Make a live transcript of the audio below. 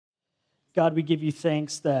God, we give you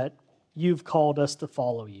thanks that you've called us to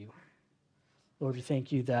follow you. Lord, we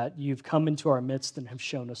thank you that you've come into our midst and have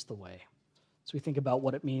shown us the way. So we think about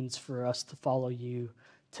what it means for us to follow you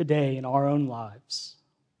today in our own lives.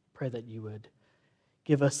 Pray that you would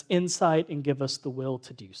give us insight and give us the will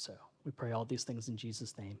to do so. We pray all these things in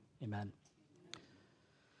Jesus' name. Amen.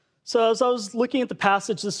 So as I was looking at the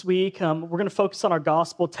passage this week, we're going to focus on our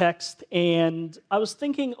gospel text, and I was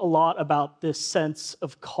thinking a lot about this sense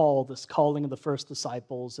of call, this calling of the first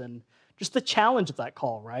disciples, and just the challenge of that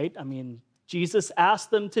call, right? I mean, Jesus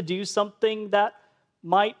asked them to do something that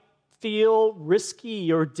might feel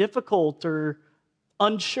risky or difficult or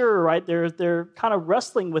unsure, right? They're kind of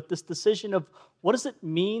wrestling with this decision of what does it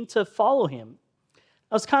mean to follow him?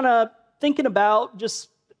 I was kind of thinking about just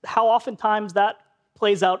how oftentimes that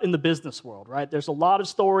plays out in the business world, right? There's a lot of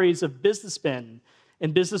stories of businessmen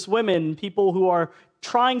and businesswomen, people who are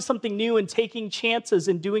trying something new and taking chances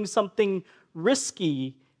and doing something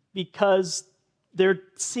risky because they're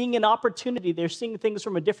seeing an opportunity. They're seeing things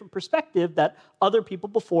from a different perspective that other people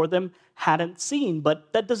before them hadn't seen.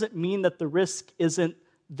 But that doesn't mean that the risk isn't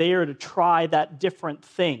there to try that different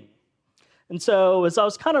thing. And so as I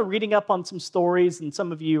was kind of reading up on some stories, and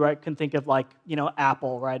some of you, right, can think of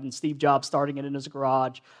Apple, right, and Steve Jobs starting it in his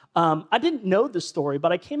garage. I didn't know this story,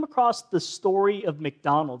 but I came across the story of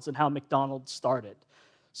McDonald's and how McDonald's started.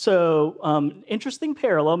 So interesting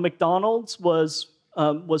parallel. McDonald's was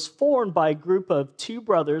formed by a group of two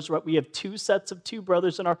brothers, right? We have two sets of two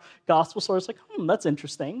brothers in our gospel story. It's like, that's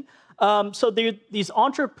interesting. So they're these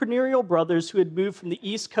entrepreneurial brothers who had moved from the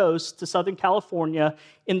East Coast to Southern California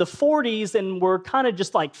in the 40s and were kind of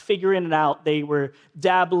just like figuring it out. They were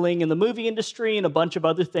dabbling in the movie industry and a bunch of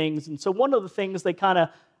other things. And so one of the things they kind of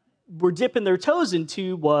were dipping their toes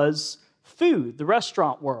into was food, the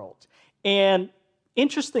restaurant world. And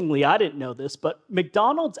interestingly, I didn't know this, but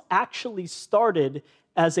McDonald's actually started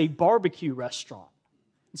as a barbecue restaurant.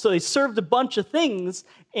 So they served a bunch of things,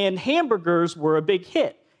 and hamburgers were a big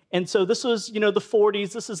hit. And so this was, the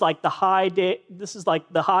 40s. This is like the high day. This is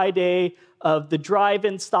like the high day of the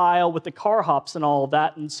drive-in style with the car hops and all of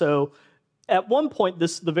that. And so at one point,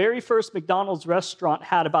 the very first McDonald's restaurant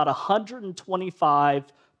had about 125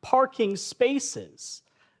 parking spaces.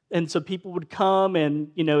 And so people would come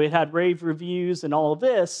and, it had rave reviews and all of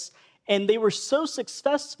this. And they were so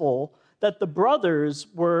successful that the brothers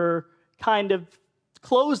were kind of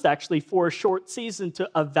closed actually for a short season to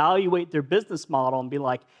evaluate their business model and be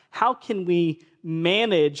like, how can we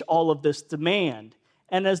manage all of this demand?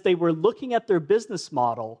 And as they were looking at their business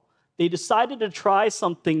model, they decided to try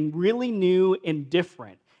something really new and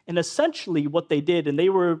different. And essentially what they did, and they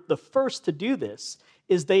were the first to do this,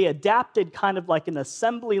 is they adapted kind of like an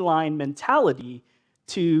assembly line mentality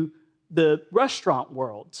to the restaurant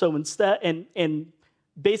world. So instead, and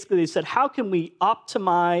basically they said, how can we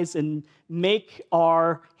optimize and make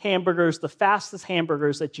our hamburgers the fastest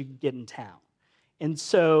hamburgers that you can get in town? And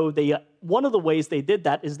so one of the ways they did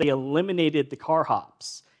that is they eliminated the car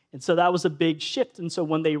hops. And so that was a big shift. And so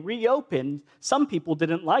when they reopened, some people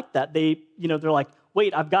didn't like that. They're like,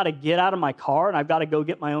 wait, I've got to get out of my car and I've got to go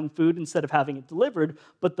get my own food instead of having it delivered.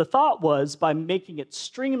 But the thought was by making it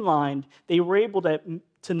streamlined, they were able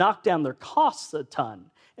to knock down their costs a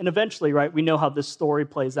ton. And eventually, right, we know how this story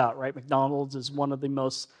plays out, right? McDonald's is one of the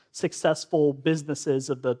most successful businesses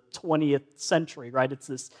of the 20th century, right?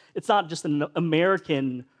 It's not just an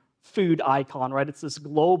American food icon, right? It's this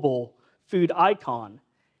global food icon.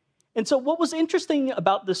 And so what was interesting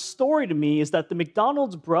about this story to me is that the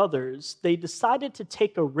McDonald's brothers, they decided to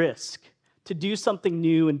take a risk to do something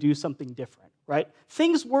new and do something different, right?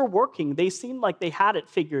 Things were working. They seemed like they had it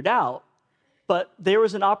figured out, but there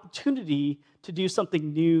was an opportunity to do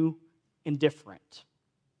something new and different.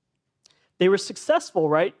 They were successful,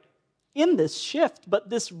 right, in this shift, but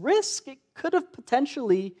this risk, it could have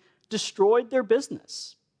potentially destroyed their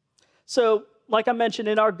business. So, like I mentioned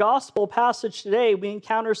in our gospel passage today, we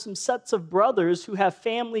encounter some sets of brothers who have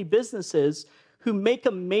family businesses who make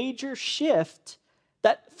a major shift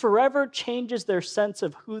that forever changes their sense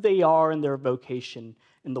of who they are and their vocation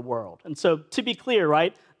in the world. And so, to be clear,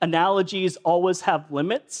 right, analogies always have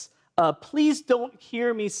limits. Please don't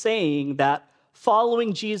hear me saying that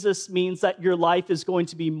following Jesus means that your life is going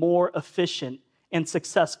to be more efficient and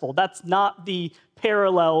successful. That's not the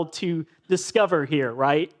parallel to discover here,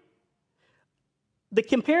 right? The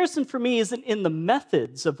comparison for me isn't in the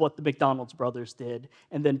methods of what the McDonald's brothers did,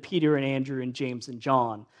 and then Peter and Andrew and James and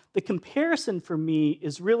John. The comparison for me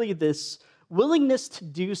is really this willingness to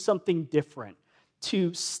do something different,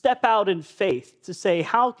 to step out in faith, to say,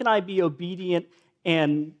 how can I be obedient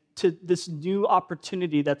and to this new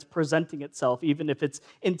opportunity that's presenting itself, even if it's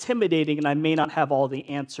intimidating and I may not have all the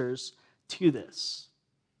answers to this.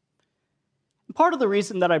 And part of the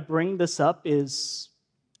reason that I bring this up is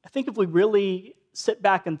I think if we really sit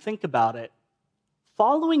back and think about it,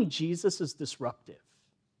 following Jesus is disruptive.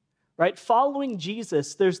 Right? Following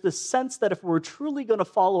Jesus, there's this sense that if we're truly going to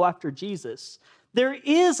follow after Jesus, there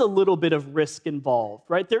is a little bit of risk involved,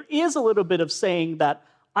 right? There is a little bit of saying that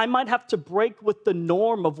I might have to break with the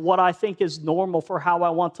norm of what I think is normal for how I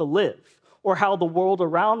want to live or how the world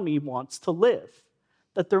around me wants to live.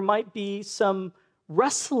 That there might be some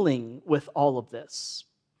wrestling with all of this.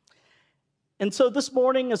 And so this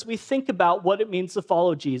morning, as we think about what it means to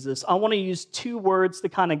follow Jesus, I want to use two words to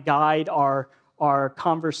kind of guide our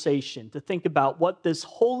conversation, to think about what this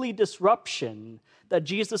holy disruption that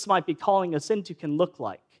Jesus might be calling us into can look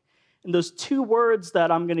like. And those two words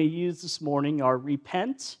that I'm going to use this morning are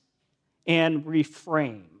repent and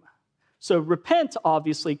reframe. So repent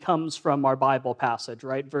obviously comes from our Bible passage,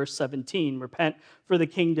 right? Verse 17, repent for the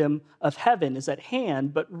kingdom of heaven is at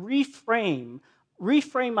hand, but reframe,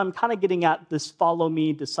 I'm kind of getting at this follow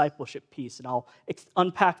me discipleship piece, and I'll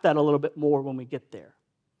unpack that a little bit more when we get there.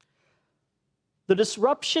 The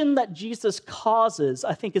disruption that Jesus causes,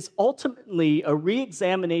 I think, is ultimately a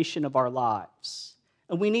re-examination of our lives.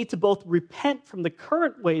 And we need to both repent from the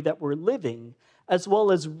current way that we're living, as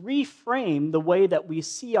well as reframe the way that we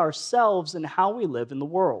see ourselves and how we live in the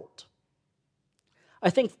world. I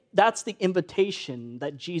think that's the invitation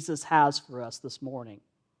that Jesus has for us this morning.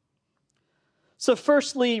 So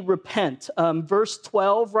firstly, repent. Verse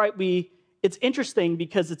 12, right, it's interesting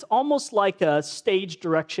because it's almost like a stage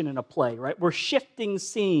direction in a play, right? We're shifting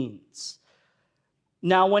scenes.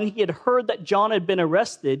 Now, when he had heard that John had been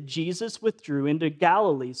arrested, Jesus withdrew into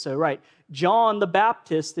Galilee. So, right, John the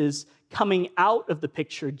Baptist is coming out of the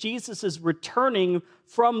picture. Jesus is returning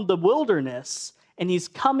from the wilderness, and he's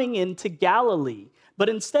coming into Galilee. But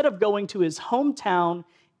instead of going to his hometown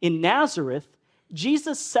in Nazareth,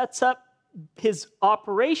 Jesus sets up his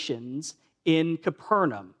operations in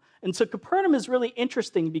Capernaum. And so Capernaum is really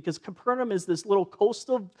interesting because Capernaum is this little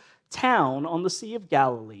coastal town on the Sea of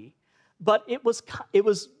Galilee, but it was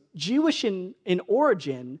Jewish in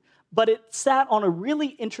origin, but it sat on a really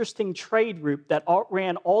interesting trade route that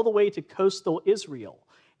ran all the way to coastal Israel.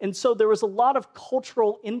 And so there was a lot of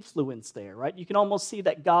cultural influence there, right? You can almost see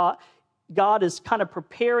that God is kind of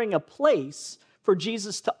preparing a place for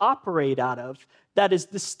Jesus to operate out of that is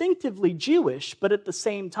distinctively Jewish, but at the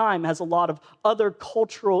same time has a lot of other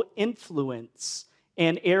cultural influence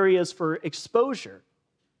and areas for exposure.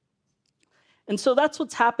 And so that's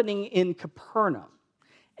what's happening in Capernaum.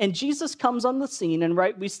 And Jesus comes on the scene, and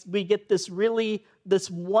right, we get this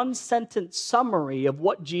one-sentence summary of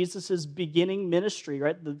what Jesus' beginning ministry,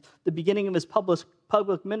 right, the beginning of his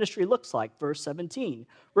public ministry looks like. Verse 17,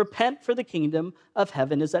 repent for the kingdom of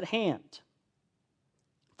heaven is at hand.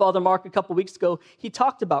 Father Mark, a couple weeks ago, he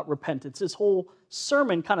talked about repentance. His whole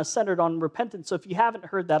sermon kind of centered on repentance. So if you haven't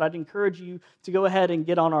heard that, I'd encourage you to go ahead and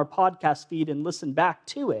get on our podcast feed and listen back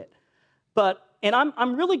to it. And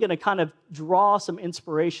I'm really going to kind of draw some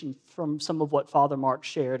inspiration from some of what Father Mark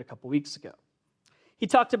shared a couple weeks ago. He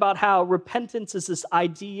talked about how repentance is this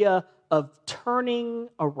idea of turning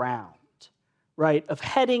around, right? Of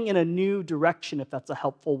heading in a new direction, if that's a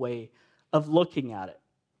helpful way of looking at it.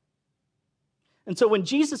 And so when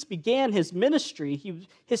Jesus began his ministry,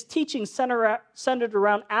 his teaching centered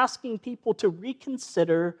around asking people to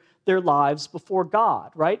reconsider their lives before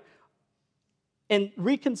God, right? And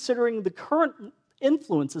reconsidering the current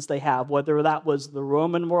influences they have, whether that was the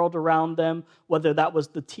Roman world around them, whether that was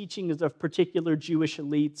the teachings of particular Jewish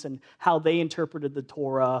elites and how they interpreted the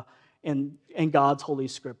Torah and God's holy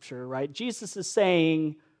scripture, right? Jesus is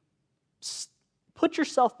saying, put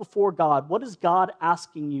yourself before God. What is God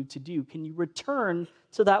asking you to do? Can you return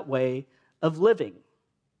to that way of living?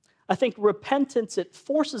 I think repentance, it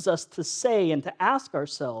forces us to say and to ask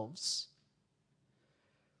ourselves,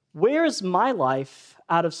 where is my life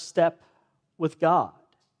out of step with God?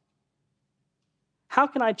 How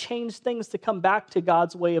can I change things to come back to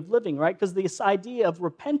God's way of living, right? Because this idea of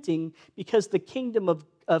repenting because the kingdom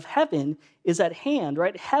of heaven is at hand,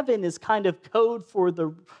 right? Heaven is kind of code for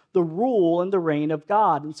the rule and the reign of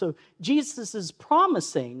God. And so Jesus is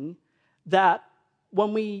promising that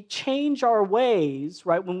when we change our ways,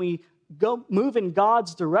 right, when we move in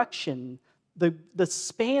God's direction, the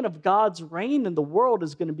span of God's reign in the world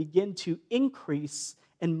is going to begin to increase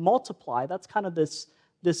and multiply. That's kind of this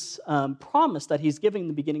promise that he's giving in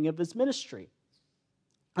the beginning of his ministry.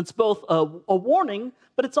 It's both a warning,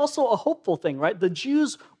 but it's also a hopeful thing, right? The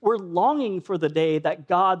Jews were longing for the day that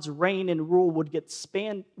God's reign and rule would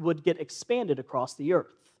get expanded across the earth.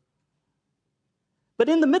 But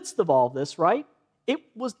in the midst of all this, right, it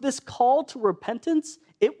was this call to repentance,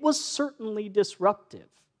 it was certainly disruptive,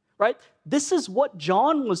 right? This is what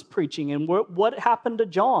John was preaching, and what happened to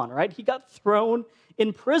John, right? He got thrown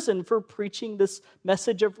in prison for preaching this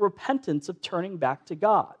message of repentance, of turning back to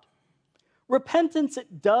God. Repentance,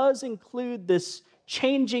 it does include this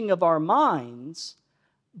changing of our minds,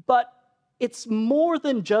 but it's more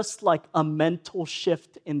than just like a mental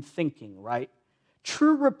shift in thinking, right?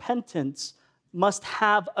 True repentance must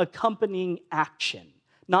have accompanying action,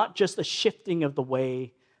 not just a shifting of the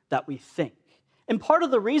way that we think. And part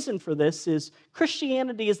of the reason for this is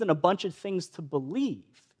Christianity isn't a bunch of things to believe,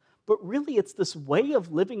 but really it's this way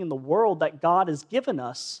of living in the world that God has given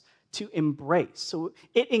us to embrace. So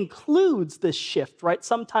it includes this shift, right?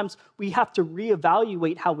 Sometimes we have to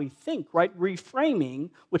reevaluate how we think, right? Reframing,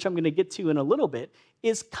 which I'm going to get to in a little bit,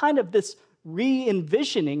 is kind of this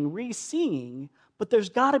re-envisioning, re-seeing, but there's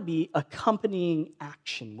got to be accompanying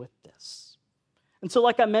action with this. And so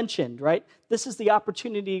like I mentioned, right, this is the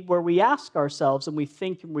opportunity where we ask ourselves and we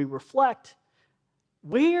think and we reflect,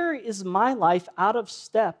 where is my life out of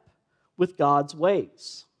step with God's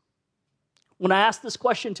ways? When I ask this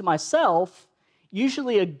question to myself,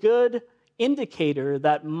 usually a good indicator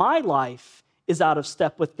that my life is out of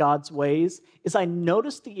step with God's ways is I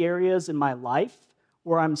notice the areas in my life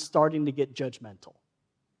where I'm starting to get judgmental.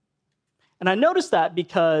 And I notice that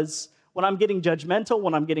because when I'm getting judgmental,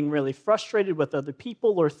 when I'm getting really frustrated with other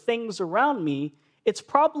people or things around me, it's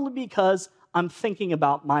probably because I'm thinking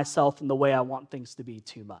about myself and the way I want things to be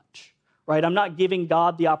too much, right? I'm not giving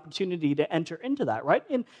God the opportunity to enter into that, right?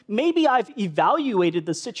 And maybe I've evaluated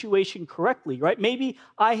the situation correctly, right? Maybe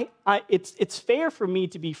it's fair for me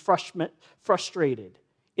to be frustrated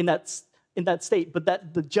in that state, but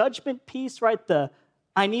that the judgment piece, right?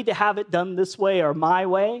 I need to have it done this way or my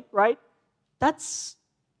way, right? That's,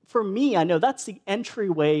 for me, I know that's the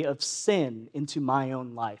entryway of sin into my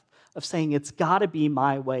own life, of saying it's got to be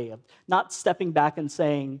my way, of not stepping back and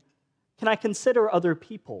saying, can I consider other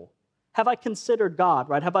people? Have I considered God,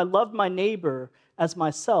 right? Have I loved my neighbor as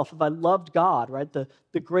myself? Have I loved God, right?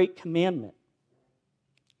 The great commandment.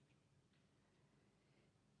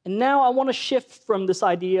 And now I want to shift from this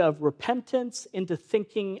idea of repentance into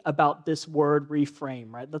thinking about this word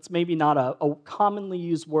reframe, right? That's maybe not a commonly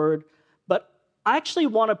used word, but I actually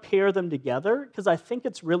want to pair them together because I think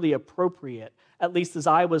it's really appropriate, at least as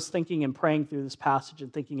I was thinking and praying through this passage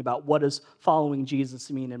and thinking about what does following Jesus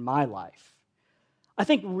mean in my life. I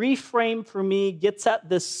think reframe for me gets at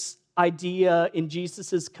this idea in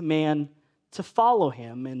Jesus' command to follow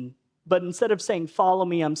him. But instead of saying follow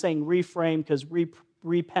me, I'm saying reframe because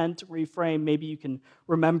repent, reframe, maybe you can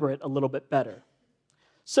remember it a little bit better.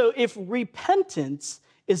 So if repentance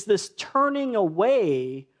is this turning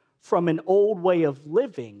away from an old way of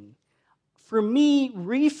living, for me,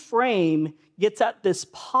 reframe gets at this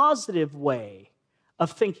positive way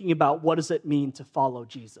of thinking about what does it mean to follow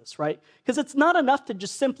Jesus, right? Because it's not enough to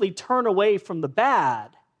just simply turn away from the bad.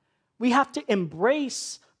 We have to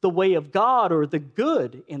embrace the way of God or the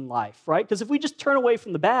good in life, right? Because if we just turn away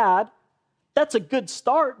from the bad, that's a good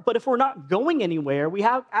start, but if we're not going anywhere, we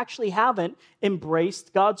actually haven't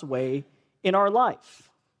embraced God's way in our life.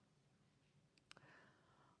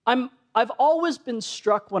 I've always been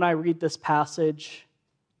struck when I read this passage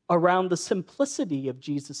around the simplicity of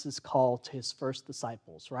Jesus' call to his first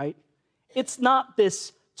disciples, right? It's not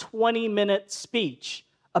this 20-minute speech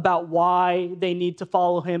about why they need to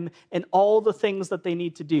follow him and all the things that they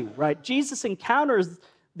need to do, right? Jesus encounters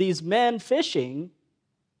these men fishing,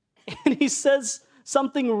 and he says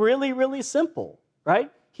something really, really simple,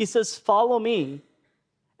 right? He says, follow me,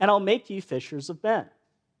 and I'll make you fishers of men.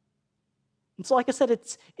 And so, like I said,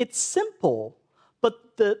 it's simple,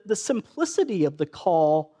 but the simplicity of the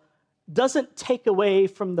call doesn't take away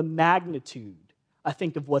from the magnitude, I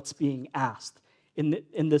think, of what's being asked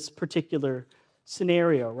in this particular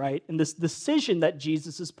scenario, right? In this decision that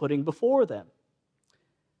Jesus is putting before them.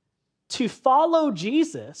 To follow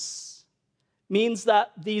Jesus means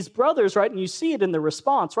that these brothers, right, and you see it in the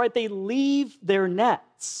response, right, they leave their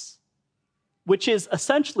nets, which is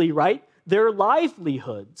essentially, right, their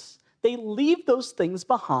livelihoods. They leave those things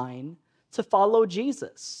behind to follow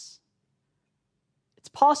Jesus. It's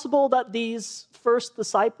possible that these first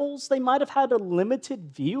disciples, they might have had a limited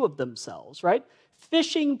view of themselves, right?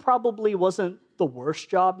 Fishing probably wasn't the worst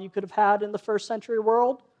job you could have had in the first century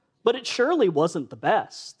world, but it surely wasn't the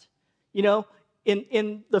best. You know,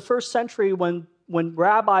 in the first century when when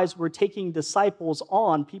rabbis were taking disciples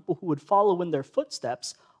on, people who would follow in their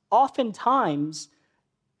footsteps, oftentimes,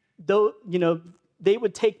 though, they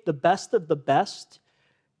would take the best of the best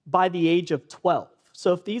by the age of 12.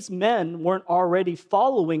 So if these men weren't already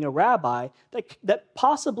following a rabbi, that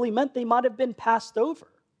possibly meant they might have been passed over.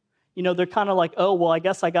 They're kind of like, oh, well, I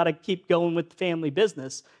guess I got to keep going with the family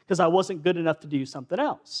business because I wasn't good enough to do something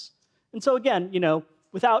else. And so again,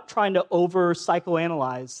 without trying to over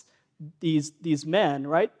psychoanalyze these men,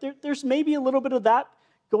 right, there's maybe a little bit of that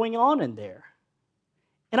going on in there.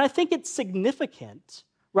 And I think it's significant,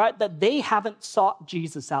 right, that they haven't sought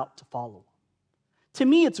Jesus out to follow him. To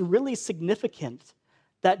me, it's really significant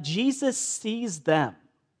that Jesus sees them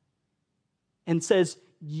and says,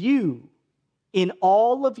 you, in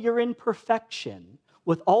all of your imperfection,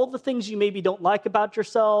 with all the things you maybe don't like about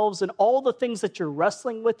yourselves and all the things that you're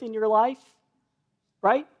wrestling with in your life,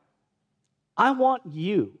 right? I want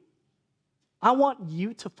you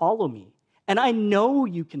to follow me, and I know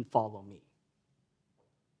you can follow me.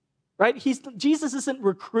 Right? Jesus isn't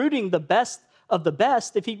recruiting the best of the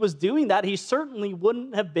best. If he was doing that, he certainly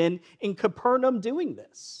wouldn't have been in Capernaum doing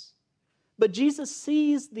this. But Jesus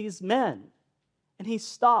sees these men, and he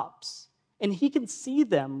stops, and he can see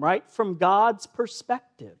them, right, from God's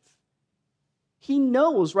perspective. He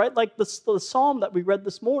knows, right, like the psalm that we read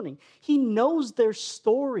this morning, he knows their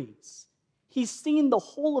stories. He's seen the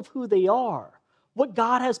whole of who they are, what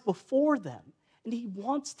God has before them, and he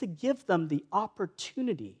wants to give them the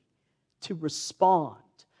opportunity to respond,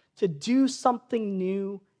 to do something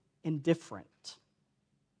new and different.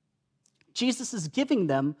 Jesus is giving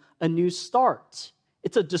them a new start.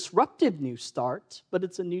 It's a disruptive new start, but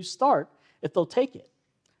it's a new start if they'll take it.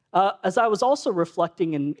 As I was also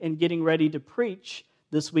reflecting and getting ready to preach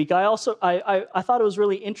this week, I thought it was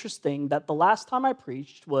really interesting that the last time I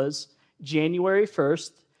preached was January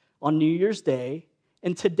 1st on New Year's Day,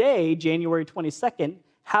 and today, January 22nd,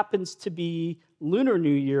 happens to be Lunar New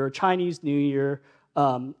Year or Chinese New Year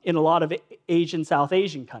in a lot of Asian, South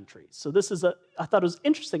Asian countries. So I thought it was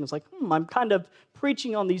interesting. It's like, I'm kind of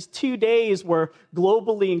preaching on these 2 days where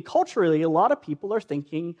globally and culturally, a lot of people are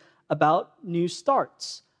thinking about new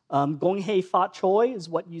starts. Gong hei fa choi is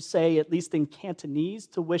what you say, at least in Cantonese,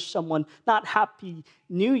 to wish someone not Happy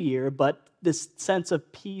New Year, but this sense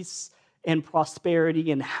of peace and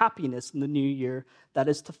prosperity and happiness in the new year that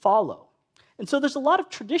is to follow. And so there's a lot of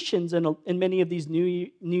traditions in many of these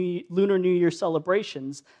Lunar New Year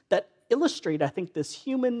celebrations that illustrate, I think, this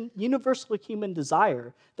universal human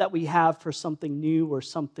desire that we have for something new or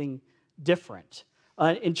something different.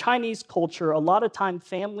 In Chinese culture, a lot of time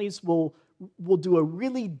families will do a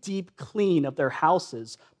really deep clean of their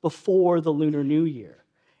houses before the Lunar New Year.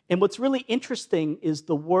 And what's really interesting is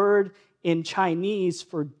the word in Chinese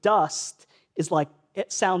for dust is like,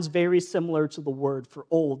 it sounds very similar to the word for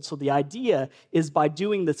old. So the idea is by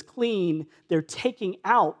doing this clean, they're taking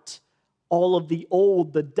out all of the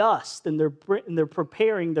old, the dust, and they're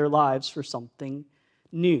preparing their lives for something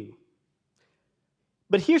new.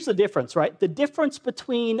 But here's the difference, right? The difference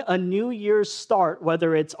between a New Year's start,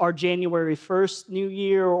 whether it's our January 1st New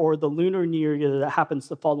Year or the Lunar New Year that happens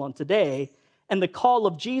to fall on today, and the call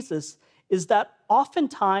of Jesus is that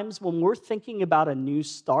oftentimes when we're thinking about a new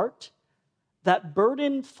start, that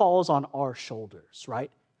burden falls on our shoulders,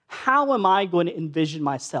 right? How am I going to envision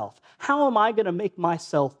myself? How am I going to make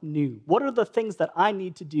myself new? What are the things that I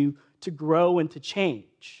need to do to grow and to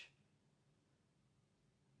change?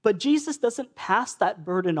 But Jesus doesn't pass that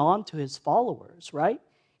burden on to his followers, right?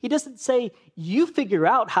 He doesn't say, you figure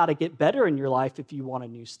out how to get better in your life if you want a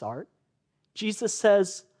new start. Jesus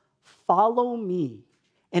says, follow me,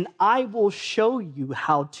 and I will show you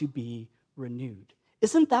how to be renewed.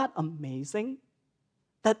 Isn't that amazing?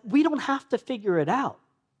 That we don't have to figure it out.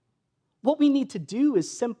 What we need to do is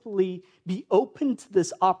simply be open to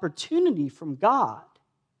this opportunity from God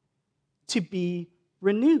to be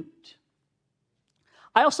renewed.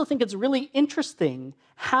 I also think it's really interesting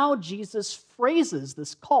how Jesus phrases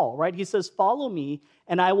this call, right? He says, follow me,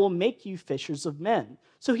 and I will make you fishers of men.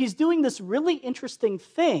 So he's doing this really interesting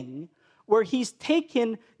thing where he's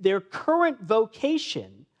taken their current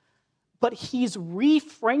vocation, but he's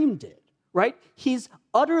reframed it, right? He's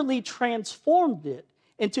utterly transformed it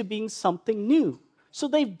into being something new. So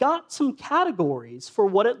they've got some categories for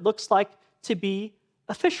what it looks like to be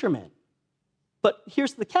a fisherman. But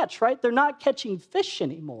here's the catch, right? They're not catching fish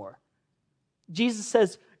anymore. Jesus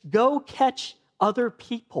says, go catch other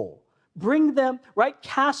people. Bring them, right?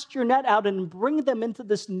 Cast your net out and bring them into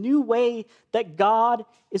this new way that God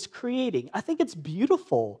is creating. I think it's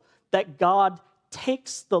beautiful that God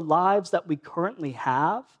takes the lives that we currently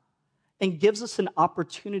have and gives us an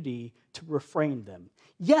opportunity to reframe them.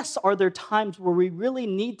 Yes, are there times where we really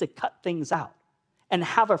need to cut things out and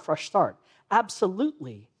have a fresh start?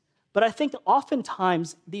 Absolutely. But I think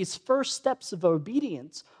oftentimes these first steps of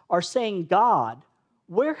obedience are saying, God,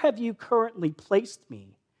 where have you currently placed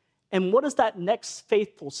me? And what does that next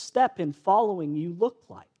faithful step in following you look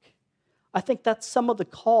like? I think that's some of the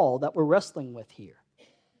call that we're wrestling with here.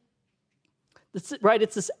 Right?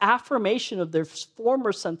 It's this affirmation of their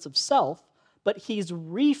former sense of self, but he's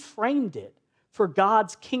reframed it for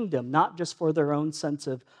God's kingdom, not just for their own sense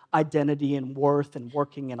of identity and worth and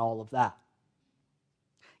working and all of that.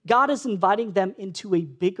 God is inviting them into a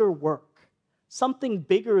bigger work, something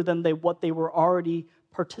bigger than what they were already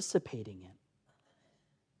participating in.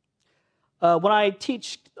 When I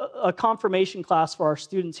teach a confirmation class for our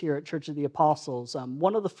students here at Church of the Apostles,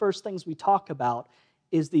 one of the first things we talk about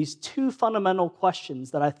is these two fundamental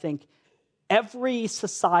questions that I think every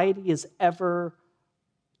society has ever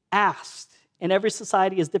asked, and every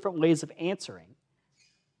society has different ways of answering.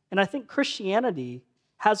 And I think Christianity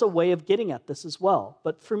has a way of getting at this as well.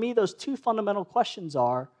 But for me, those two fundamental questions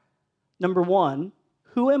are, number one,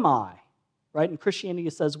 who am I? Right? And Christianity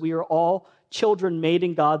says we are all children made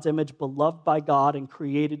in God's image, beloved by God, and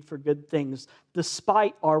created for good things,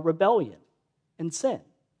 despite our rebellion and sin.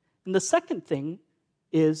 And the second thing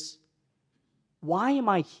is, why am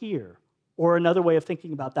I here? Or another way of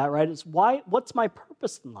thinking about that, right, is what's my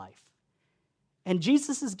purpose in life? And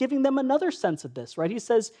Jesus is giving them another sense of this, right? He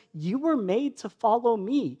says, you were made to follow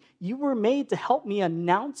me. You were made to help me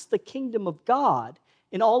announce the kingdom of God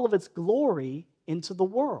in all of its glory into the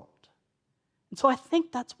world. And so I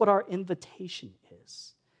think that's what our invitation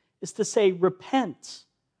is to say, repent.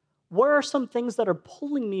 Where are some things that are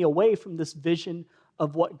pulling me away from this vision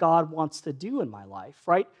of what God wants to do in my life,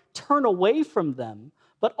 right? Turn away from them,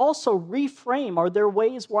 but also reframe. Are there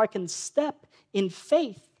ways where I can step in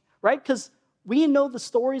faith, right? Because we know the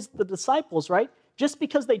stories of the disciples, right? Just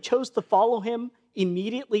because they chose to follow him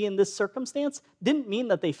immediately in this circumstance didn't mean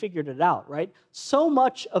that they figured it out, right? So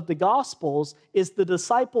much of the Gospels is the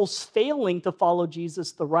disciples failing to follow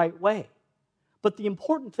Jesus the right way. But the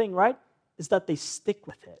important thing, right, is that they stick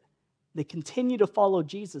with it. They continue to follow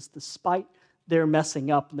Jesus despite their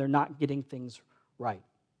messing up and they're not getting things right.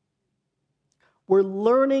 We're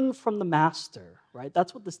learning from the master, right?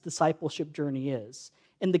 That's what this discipleship journey is.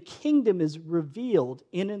 And the kingdom is revealed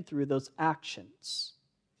in and through those actions.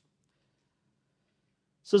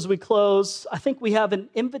 So as we close, I think we have an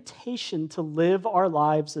invitation to live our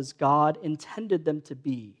lives as God intended them to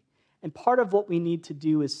be. And part of what we need to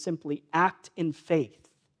do is simply act in faith,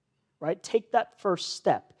 right? Take that first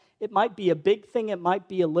step. It might be a big thing, it might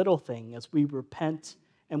be a little thing as we repent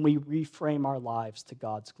and we reframe our lives to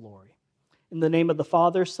God's glory. In the name of the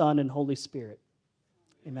Father, Son, and Holy Spirit,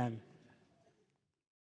 amen.